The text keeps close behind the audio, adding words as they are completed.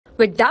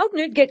With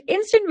Doubtnut, get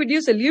instant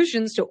video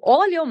solutions to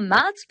all your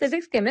maths,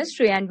 physics,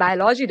 chemistry, and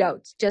biology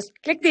doubts. Just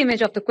click the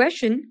image of the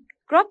question,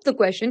 crop the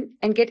question,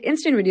 and get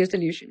instant video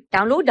solution.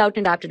 Download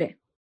Doubtnut app today.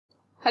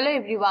 Hello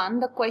everyone,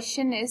 the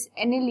question is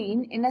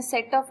aniline in a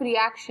set of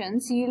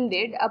reactions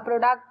yielded a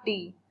product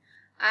D.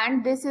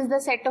 And this is the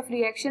set of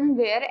reaction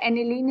where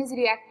aniline is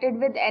reacted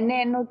with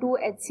NaNO2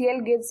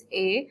 HCl gives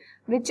A,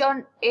 which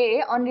on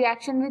A on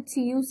reaction with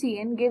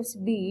CuCN gives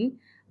B,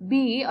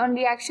 B on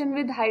reaction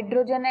with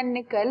hydrogen and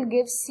nickel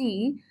gives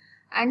C,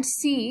 and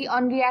C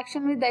on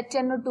reaction with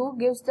HNO2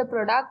 gives the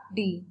product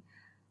D.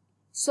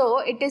 So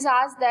it is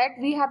asked that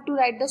we have to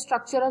write the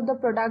structure of the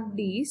product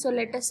D. So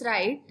let us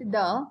write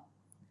the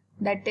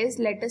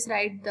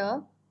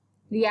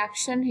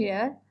reaction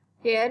here.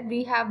 Here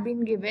we have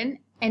been given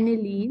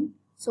aniline.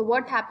 So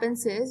what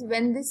happens is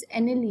when this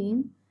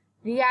aniline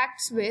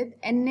reacts with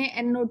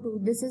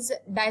NaNO2, this is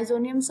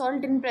diazonium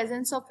salt in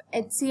presence of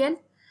HCl,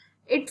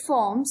 it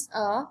forms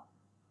a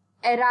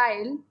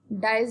aryl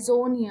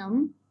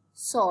diazonium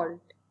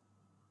salt.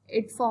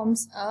 It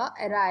forms a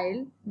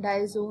aryl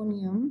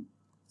diazonium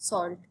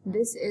salt.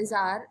 This is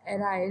our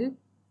aryl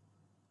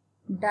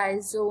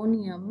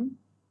diazonium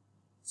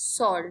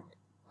salt.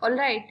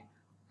 Alright,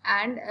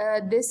 and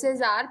this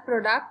is our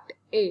product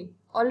A.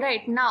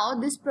 Alright, now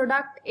this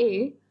product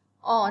A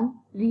on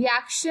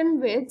reaction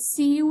with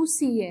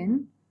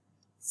CuCN.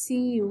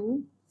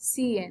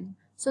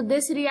 So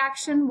this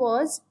reaction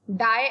was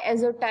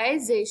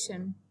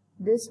diazotization.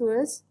 This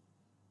was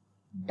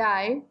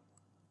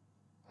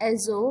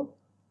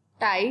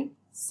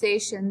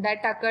diazotization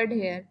that occurred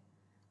here.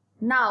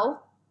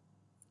 Now,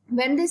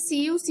 when this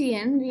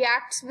CuCN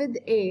reacts with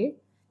A,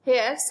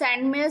 here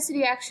Sandmeyer's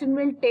reaction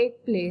will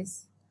take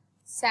place.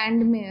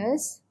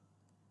 Sandmeyer's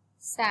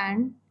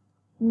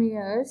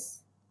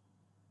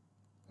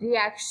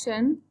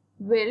reaction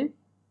will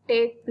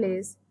take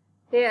place.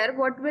 Here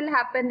what will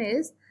happen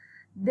is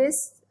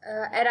this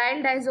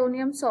aryl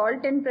diazonium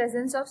salt in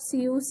presence of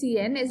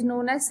CuCN is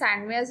known as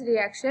Sandmeyer's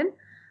reaction,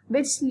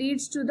 which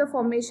leads to the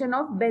formation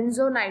of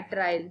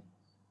benzonitrile,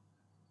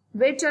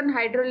 which on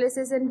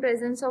hydrolysis in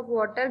presence of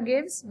water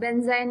gives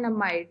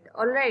benzylamide.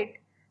 Alright,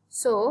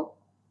 so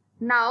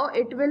now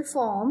it will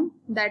form,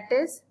 that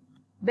is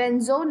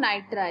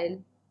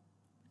benzonitrile.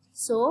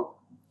 So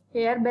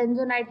here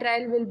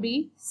benzonitrile will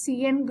be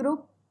CN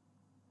group,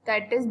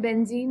 that is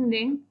benzene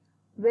ring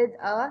with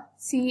a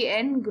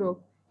CN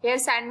group. Here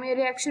Sandmeyer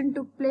reaction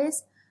took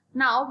place.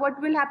 Now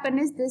what will happen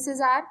is this is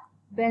our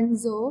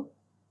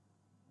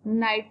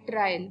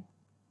benzonitrile.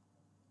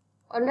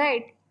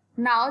 Alright,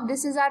 now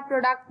this is our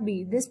product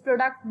B. This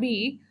product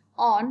B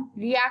on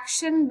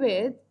reaction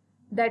with,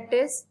 that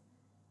is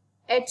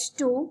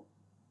H2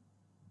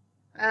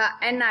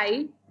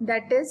 Ni,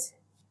 that is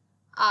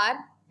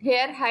our,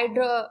 here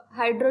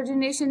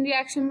hydrogenation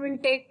reaction will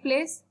take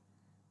place.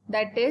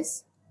 That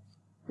is,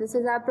 this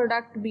is our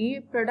product B.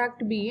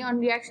 Product B on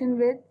reaction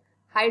with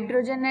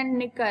hydrogen and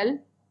nickel.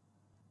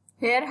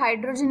 Here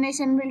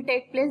hydrogenation will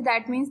take place.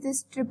 That means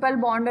this triple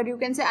bond, or you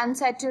can say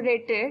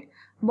unsaturated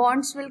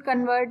bonds, will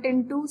convert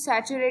into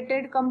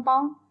saturated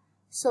compound.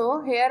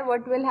 So here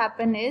what will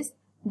happen is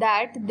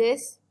that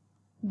this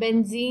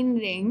benzene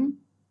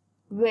ring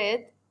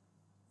with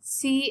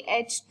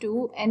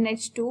CH2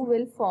 NH2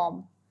 will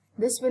form.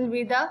 This will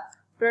be the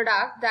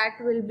product that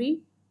will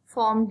be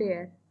formed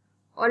here.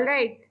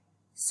 Alright,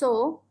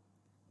 so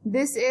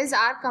this is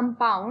our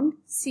compound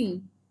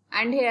C,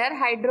 and here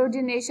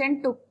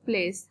hydrogenation took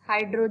place.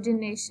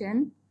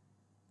 Hydrogenation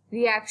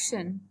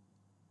reaction.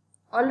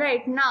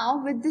 Alright,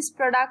 now with this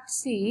product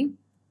C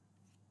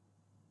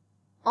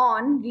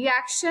on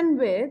reaction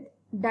with,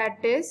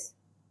 that is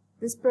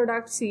this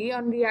product C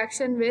on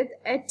reaction with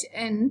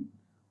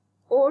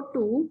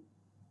HNO2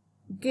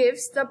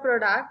 gives the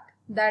product,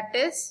 that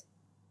is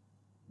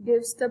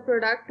gives the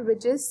product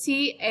which is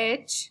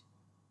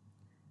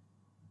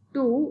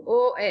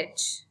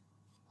CH2OH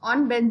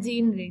on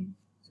benzene ring.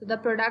 So the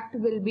product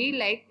will be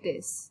like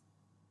this,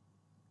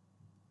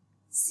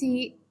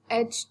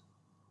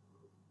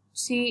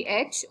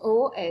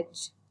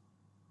 CHOH.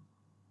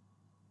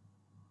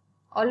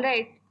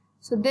 Alright,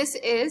 so this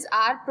is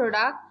our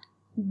product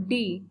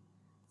D,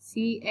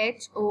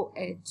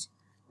 CHOH.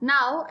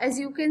 Now as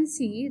you can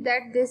see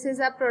that this is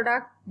a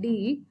product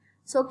D,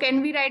 so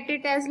can we write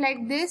it as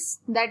like this,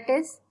 that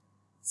is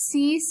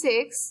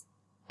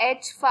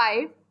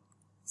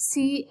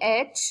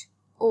C6H5CHOH.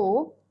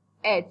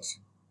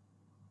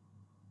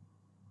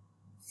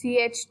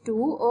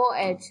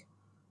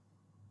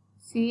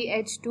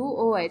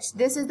 CH2OH.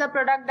 This is the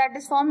product that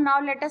is formed. Now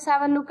let us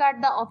have a look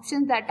at the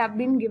options that have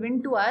been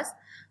given to us.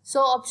 So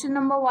option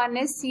number 1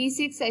 is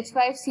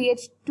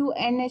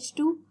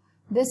C6H5CH2NH2.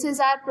 This is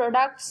our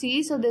product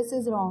C, so this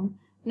is wrong.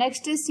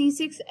 Next is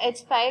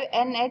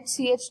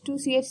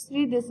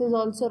C6H5NHCH2CH3. This is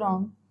also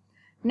wrong.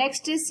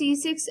 Next is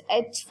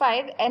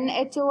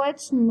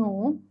C6H5NHOH.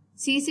 No.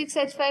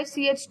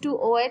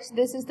 C6H5CH2OH.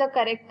 This is the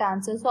correct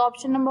answer. So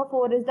option number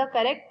 4 is the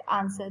correct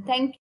answer.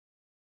 Thank you.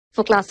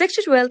 For class 6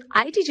 to 12,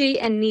 IIT JEE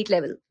and NEET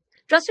level.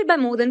 Trusted by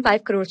more than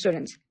 5 crore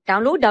students.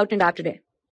 Download Doubtnut app today.